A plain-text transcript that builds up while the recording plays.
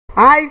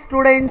Hi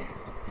students,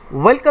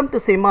 welcome to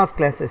CMAS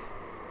classes.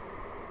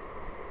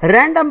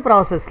 Random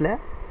process la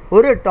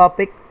ஒரு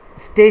topic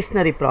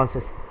stationary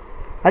process.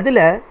 அதில்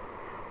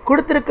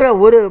கொடுத்துருக்கிற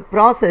ஒரு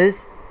ப்ராசஸ்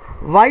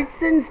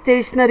வைட்சன்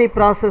ஸ்டேஷனரி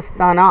ப்ராசஸ்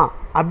தானா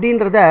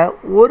அப்படின்றத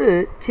ஒரு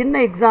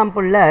சின்ன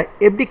எக்ஸாம்பிளில்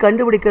எப்படி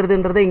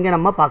கண்டுபிடிக்கிறதுன்றதை இங்கே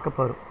நம்ம பார்க்க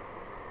போகிறோம்.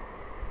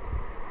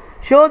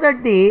 Show that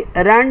the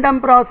random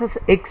process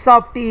x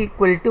of t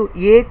equal to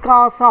a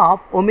cos of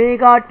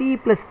omega t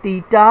plus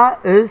theta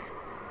is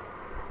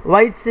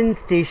Whiteson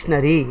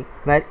stationary,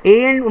 where a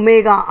and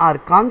omega are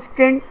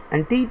constant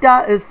and theta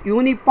is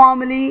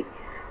uniformly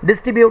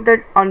distributed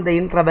on the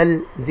interval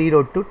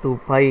 0 to 2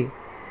 pi.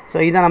 So,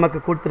 இதை நமக்கு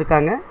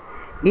கொடுத்துருக்காங்க.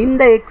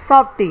 இந்த x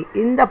of t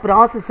இந்த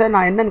ப்ராசஸை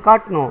நான் என்னன்னு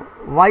காட்டணும்,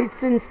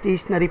 Whiteson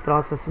stationary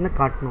ப்ராசஸ்ன்னு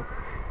காட்டணும்.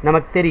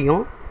 நமக்கு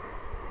தெரியும்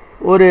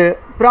ஒரு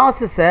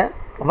ப்ராசஸை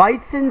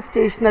Whiteson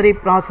stationary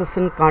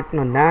ப்ராசஸ்ன்னு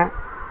காட்டணும்னா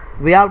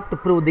we have to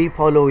prove the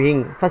following.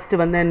 First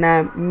வந்து என்ன,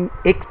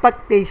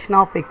 expectation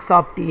of x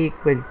of t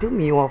equal to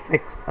mu of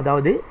x,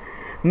 அதாவது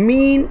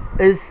mean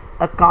is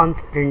a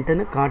constant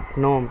ன்னு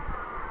காட்டணும்.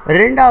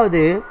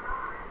 ரெண்டாவது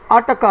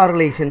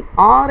autocorrelation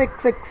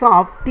rxx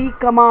of t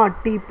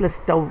t plus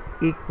tau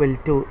equal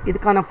to,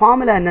 இதுக்கான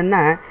formula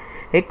என்னன்னா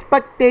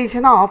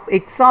expectation of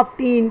x of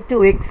t into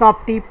x of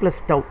t plus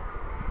tau,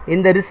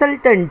 இந்த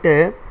resultant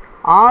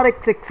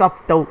rxx of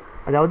tau,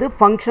 அதாவது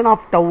function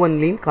of tau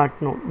only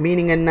காட்டணும்.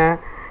 Meaning என்ன,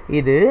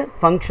 இது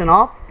function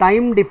of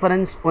time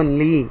difference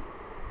only,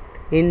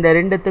 இந்த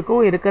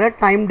ரெண்டுத்துக்கும் இருக்கிற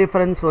time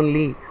difference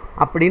only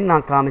அப்படின்னு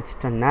நான்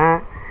காமிச்சிட்டேன்னா,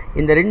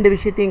 இந்த ரெண்டு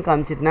விஷயத்தையும்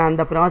காமிச்சிட்டேன்னா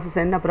அந்த ப்ராசஸ்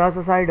என்ன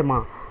ப்ராசஸ் ஆகிடுமா,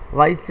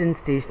 Whiteson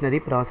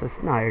stationary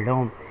ப்ராசஸ்ன்னு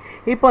ஆகிடும்.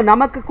 இப்போ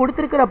நமக்கு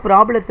கொடுத்துருக்கிற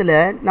ப்ராப்ளத்தில்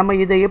நம்ம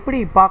இதை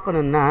எப்படி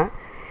பார்க்கணுன்னா,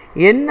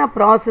 என்ன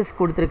ப்ராசஸ்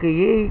கொடுத்துருக்கு,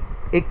 A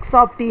X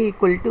of D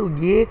equal to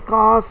A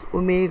cos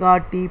omega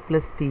t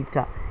plus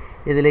theta,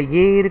 இதில்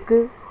ஏ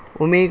இருக்குது,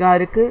 ஒமேகா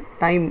இருக்குது,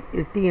 டைம்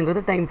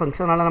டீன்றது டைம்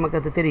ஃபங்க்ஷன், அதனால் நமக்கு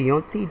அது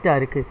தெரியும், தீட்டா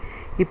இருக்குது.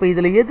 இப்போ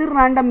இதில் எது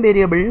ரேண்டம்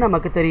வேரியபிள்னு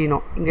நமக்கு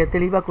தெரியணும். இங்கே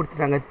தெளிவாக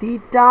கொடுத்துட்டாங்க,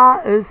 theta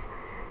is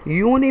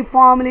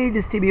uniformly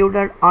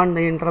distributed on the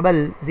interval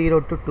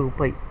 0 to 2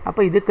 pi.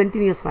 அப்போ இது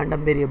continuous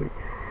random variable.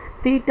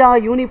 Theta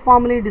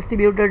uniformly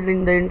distributed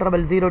in the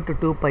interval 0 to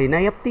 2 pi.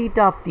 நான் F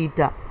theta of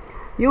theta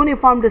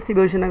uniform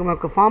distribution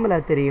நமக்கு ஃபார்முலா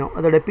தெரியும்,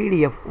 அதோட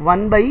பிடிஎஃப்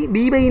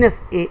 1/b minus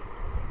a.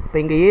 இப்போ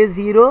இங்கே a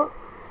 0,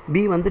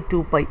 b வந்து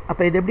 2 pi.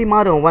 அப்போ இது எப்படி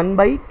மாறும்,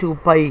 1/2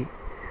 pi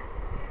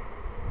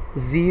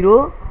 0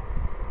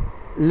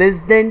 less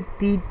than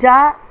theta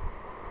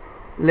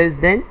less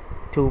than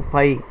 2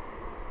 pi.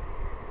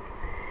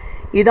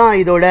 இதான்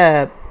இதோட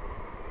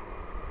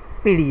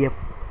PDF.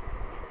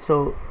 So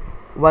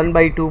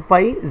 1/2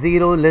 pi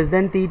 0 less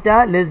than theta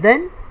less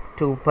than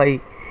 2 pi.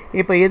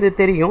 இப்போ எது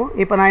தெரியும்,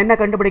 இப்போ நான் என்ன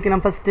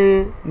கண்டுபிடிக்கணும், first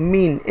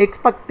mean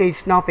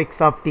expectation of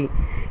X of D,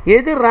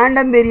 எது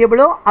ரேண்டம்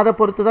வேரியபிளோ அதை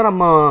பொறுத்து தான்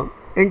நம்ம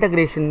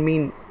இன்டகிரேஷன்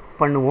மீன்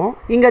பண்ணுவோம்.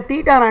 இங்கே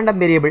தீட்டா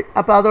ரேண்டம் வேரியபிள்,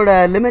 அப்போ அதோட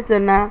லிமிட்ஸ்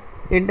என்ன,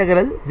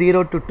 integral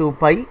 0 to 2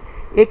 pi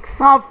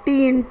X of D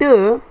into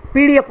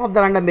PDF of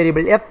the random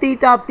variable F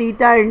theta of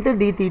theta into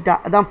D theta,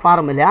 அதான்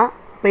ஃபார்முலா.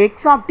 இப்போ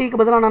எக்ஸ் ஆஃப் டிக்கு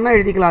பதிலாக நான்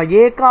எழுதிக்கலாம்,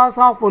 ஏ cos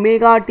of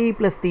omega t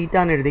plus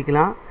தீட்டான்னு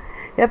எழுதிக்கலாம்.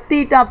 எஃப்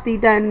தீட்டா ஆஃப்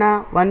தீட்டா என்ன,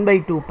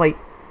 1/2 pi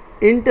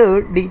into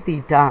D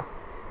theta.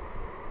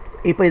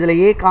 இப்போ இதில்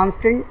ஏ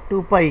கான்ஸ்டன்ட்,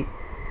 2 pi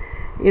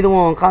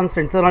இதுவும்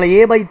கான்ஸ்டன்ட், அதனால்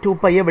a/2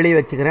 pi வெளியே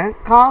வச்சுக்கிறேன்.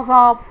 Cos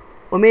of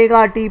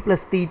omega t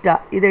plus theta,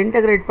 இதை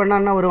இன்டகிரேட்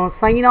பண்ணால் என்ன வரும்,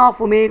 sign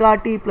of omega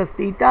t plus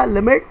theta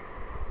limit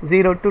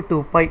 0 to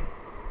 2 pi.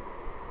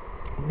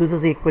 This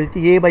is equal to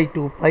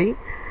a/2 pi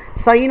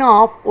sin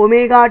of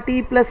omega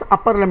t plus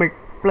upper limit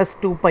plus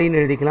 2 pi ன்னு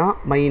எழுதிக்கலாம்,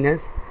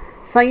 minus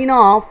sin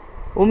of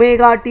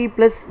omega t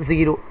plus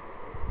 0.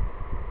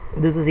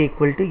 This is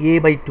equal to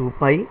a/2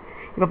 pi.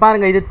 இப்போ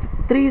பாருங்கள், இது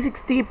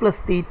 360 plus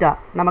theta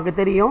நமக்கு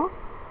தெரியும்,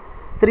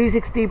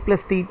 360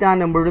 plus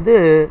thetaன்னும் பொழுது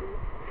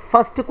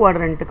first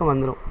குவாட்ரண்ட்டுக்கு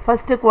வந்துடும்.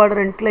 First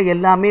குவாட்ரண்ட்டில்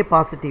எல்லாமே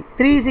பாசிட்டிவ்.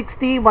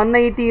 360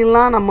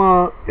 180 நம்ம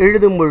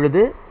எழுதும்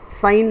பொழுது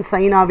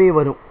சைனாகவே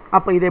வரும்.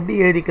 அப்போ இது எப்படி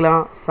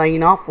எழுதிக்கலாம்,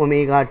 சைன் ஆஃப்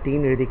ஒமேகா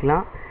டின்னு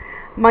எழுதிக்கலாம்,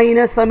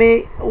 minus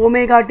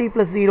omega t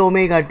plus 0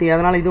 omega t,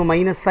 அதனால் இது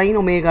மைனஸ் சைன்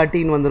ஒமேகா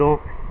டின்னு வந்துடும்.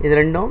 இது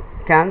ரெண்டும்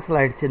கேன்சல்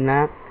ஆகிடுச்சுன்னா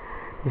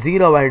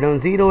 0 ஆகிடும்.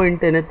 0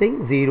 into anything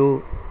 0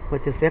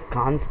 which is a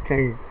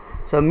constant.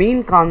 So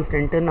mean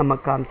constant நம்ம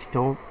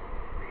காமிச்சிட்டோம்.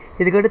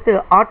 இதுக்கடுத்து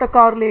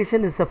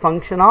autocorrelation is a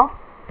function of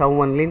tau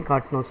onlyன்னு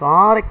காட்டணும். So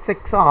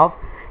rxx of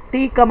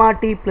t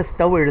t plus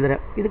tau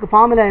எழுதுகிறேன். இதுக்கு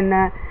ஃபார்முலா என்ன,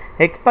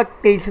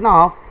 expectation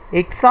of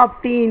x of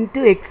t into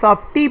x of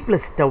t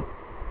plus tau.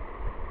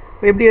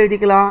 எப்படி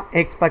எழுதிக்கலாம்,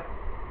 expect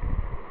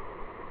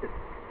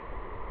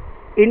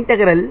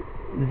integral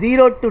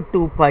 0 to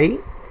 2 pi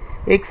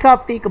x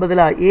of tக்கு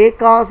பதிலாக a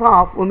cos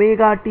of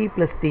omega t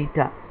plus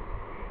theta.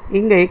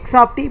 இங்கே x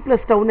of t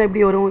plus tauன்னு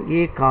எப்படி வரும்,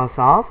 a cos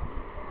of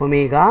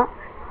omega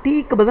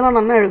tக்கு பதிலாக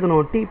நான் என்ன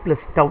எழுதணும், t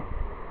plus tau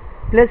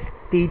plus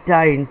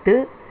theta into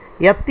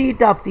f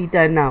theta of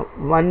theta என்ன,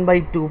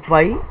 1/2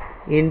 pi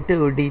into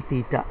d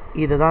theta.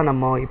 இதை தான்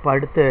நம்ம இப்போ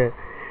அடுத்து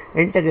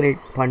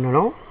இன்டகிரேட்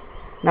பண்ணணும்.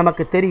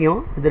 நமக்கு தெரியும்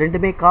இது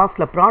ரெண்டுமே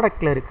காஸ்ட்டில்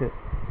ப்ராடக்டில் இருக்குது.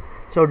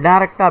 ஸோ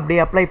டேரெக்டாக அப்படியே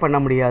அப்ளை பண்ண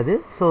முடியாது.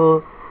 So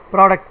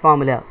product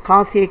formula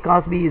cos A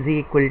cos B is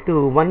equal to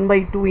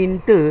 1/2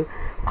 into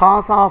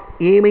cos of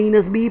A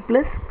minus B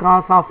plus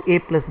cos of A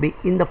plus B.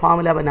 இந்த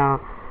ஃபார்முலாவை நான்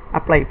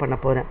அப்ளை பண்ண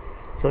போகிறேன்.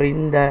 ஸோ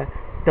இந்த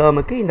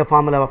டேர்முக்கு இந்த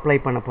ஃபார்முலாவை அப்ளை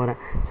பண்ண போகிறேன்.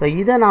 ஸோ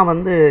இதை நான்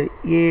வந்து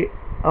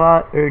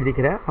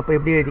எழுதிக்கிறேன். அப்போ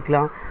எப்படி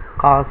எழுதிக்கலாம்?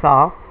 cos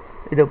of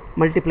இது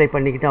மல்டிப்ளை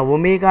பண்ணிக்கிட்டா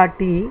omega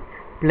t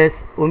plus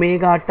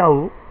omega tau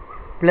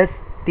plus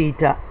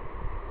theta.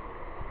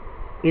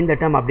 இந்த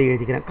டேர்ம் அப்படி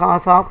எழுதிக்கிறேன்.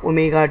 cos of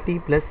omega t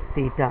plus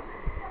theta.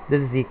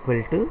 This is equal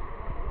to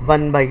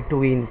 1/2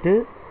 into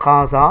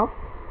cos of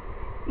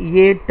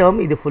A term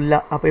இது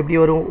ஃபுல்லாக. அப்போ எப்படி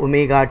வரும்?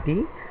 Omega t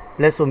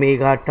plus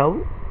omega tau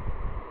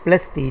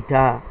plus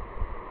theta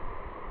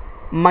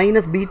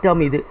minus B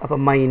term இது. அப்போ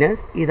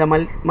மைனஸ் இதை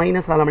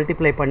மைனஸால்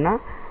மல்டிப்ளை பண்ணால்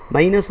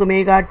minus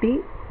omega t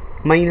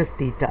minus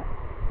theta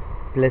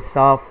plus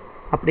of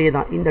அப்படியே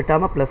தான் இந்த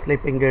டேர்மை ப்ளஸில்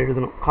இப்போ இங்கே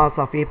எழுதணும். cos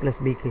of A plus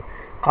B க்கு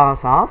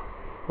cos of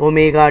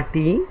omega t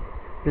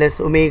plus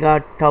omega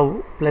tau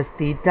plus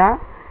theta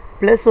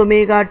plus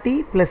omega t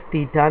plus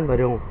theta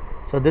வரும்.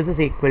 So this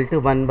is equal to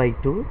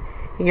 1/2.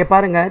 இங்கே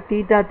பாருங்கள்,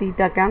 தீட்டா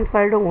தீட்டா கேன்சல்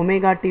ஆகிடும்,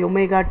 ஒமேகா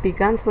டி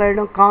கேன்சல்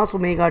ஆகிடும், காஸ்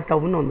ஒமேகா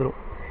டவுன்னு வந்துடும்.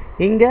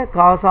 இங்கே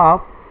cos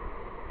of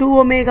 2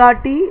 omega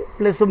t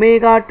plus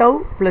omega tau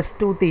plus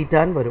 2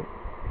 தீட்டான்னு வரும்.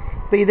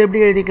 இப்போ இது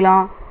எப்படி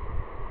எழுதிக்கலாம்?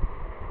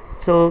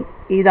 ஸோ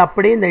இது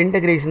அப்படியே இந்த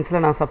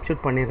இன்டகிரேஷன்ஸில் நான்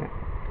சப்ஸ்டியூட்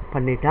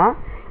பண்ணிட்டா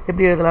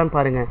எப்படி எழுதலான்னு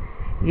பாருங்கள்.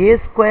 a²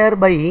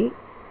 /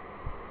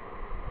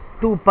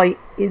 2π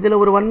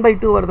இதில் ஒரு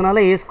 1/2 வரதுனால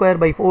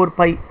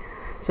a²/4π.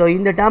 ஸோ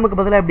இந்த டேமுக்கு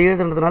பதிலாக எப்படி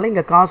எழுதுறதுனால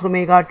இங்கே cos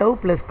omega tau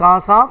plus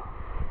cos of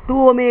 2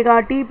 omega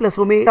t plus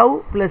omega tau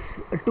plus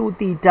 2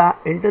 theta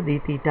into D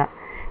theta.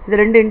 இது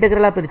ரெண்டு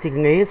இன்டெக்ரலாக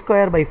பிரிச்சுக்கோங்க.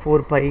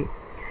 a²/4π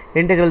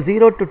integral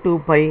 0 to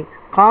 2π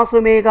cos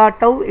omega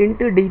tau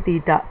into D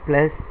theta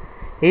plus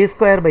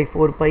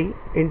a²/4π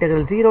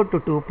integral 0 to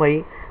 2π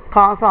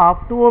cos of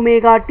 2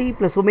 omega t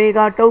plus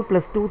omega tau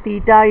plus 2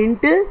 theta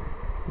into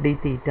d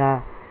theta.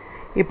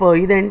 இப்போ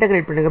இதை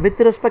integrate பண்ணுங்கள்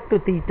with respect to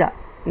theta.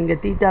 இங்கே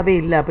தீட்டாவே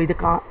இல்லை, அப்போ இது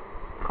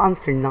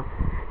constant தான்.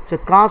 So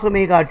cos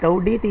omega டவு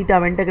D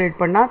தீட்டாவை integrate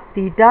பண்ணால்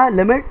theta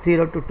limit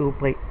 0 to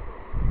 2π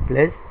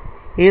plus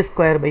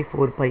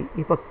a²/4π.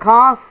 இப்போ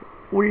காஸ்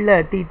உள்ள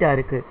தீட்டா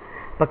இருக்குது.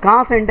 இப்போ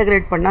காசை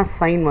இன்டகிரேட் பண்ணால்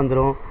சைன்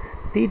வந்துடும்.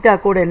 தீட்டா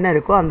கூட என்ன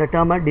இருக்கோ அந்த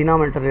டேர்மை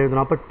டினாமினேட்டரில்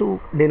எழுதணும். அப்போ 2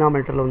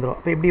 டினாமினேட்டரில் வந்துடும்.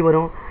 அப்போ எப்படி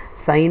வரும்?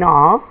 Sign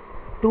of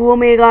 2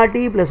 omega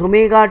t plus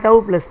omega tau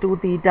plus 2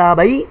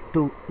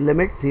 தீட்டா/2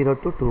 limit 0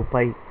 to 2π.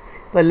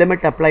 இப்போ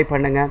லிமிட் அப்ளை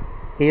பண்ணுங்கள்.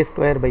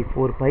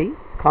 a²/4π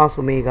cos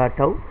omega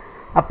tau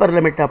upper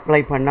limit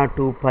apply பண்ணால்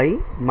 2π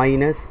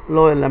மைனஸ்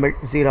லோயர் லிமிட்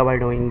 0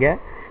 ஆகிடும் இங்கே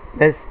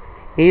plus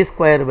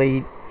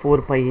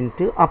a²/4π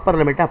into upper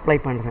limit apply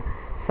பண்ணுறேன்.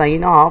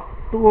 Sign of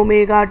 2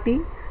 omega t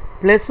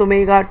plus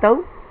omega tau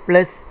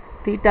plus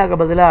தீட்டாக்கு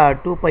பதிலாக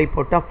 2π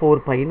போட்டால்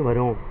 4πன்னு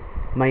வரும்.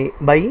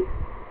 By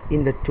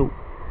இந்த 2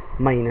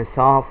 minus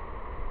of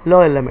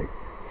lower limit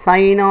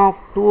sign of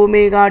 2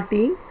 omega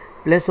t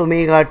plus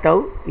omega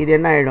tau இது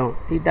என்ன ஆகிடும்?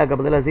 தீட்டாக்கு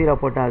பதிலாக 0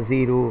 போட்டால்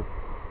 0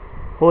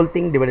 whole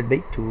thing divided by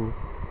 2.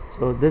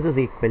 So this is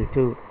equal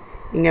to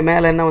இங்கே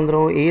மேலே என்ன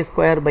வந்துடும்?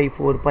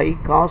 a²/4π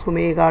cos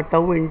omega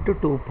tau into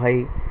 2π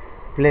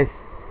plus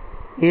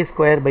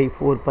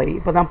a²/4π.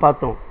 இப்போ தான்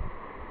பார்த்தோம்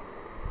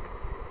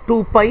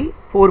 2π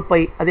 4π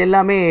அது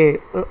எல்லாமே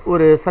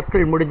ஒரு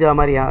சர்க்கிள் முடிஞ்ச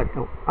மாதிரி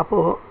ஆகட்டும்.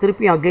 அப்போது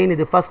திருப்பியும் அகெயின்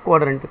இது ஃபஸ்ட்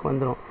குவாட்ரண்ட்டுக்கு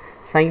வந்துடும்.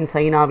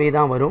 சைனாகவே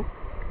தான் வரும்.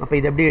 அப்போ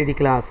இது எப்படி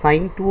எழுதிக்கலாம்?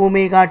 Sign 2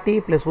 omega t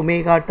plus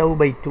omega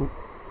டவ்/2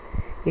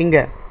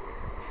 இங்கே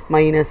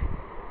மைனஸ்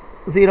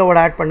 0வோட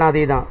ஆட் பண்ணால்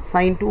அதே தான்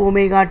sign 2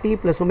 omega t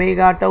plus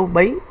omega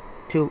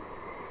டவ்/2.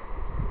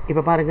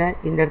 இப்போ பாருங்கள்,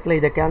 இந்த இடத்துல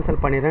இதை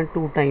கேன்சல் பண்ணிடுறேன்.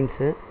 2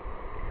 டைம்ஸு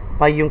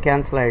பையும்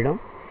கேன்சல் ஆகிடும்.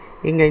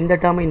 இங்கே இந்த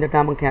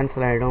டேர்மும்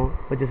கேன்சல் ஆகிடும்.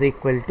 Which is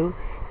equal to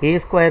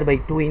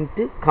a²/2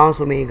 into cos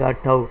omega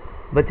tau,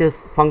 which is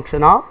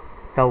function of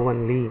tau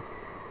only.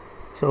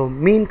 So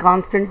mean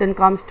constant and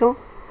constant,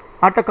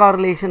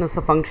 autocorrelation is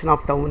a function of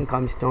tau and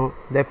constant.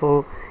 Therefore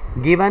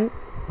given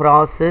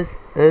process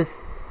is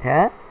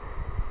a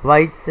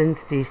Whitson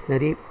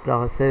stationary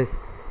process.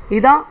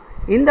 இதான்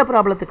இந்த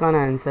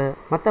ப்ராப்ளத்துக்கான answer.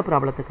 மற்ற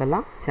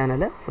ப்ராப்ளத்துக்கெல்லாம்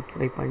சேனலை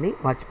subscribe பண்ணி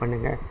watch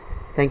பண்ணுங்கள்.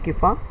 Thank you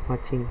for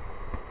watching.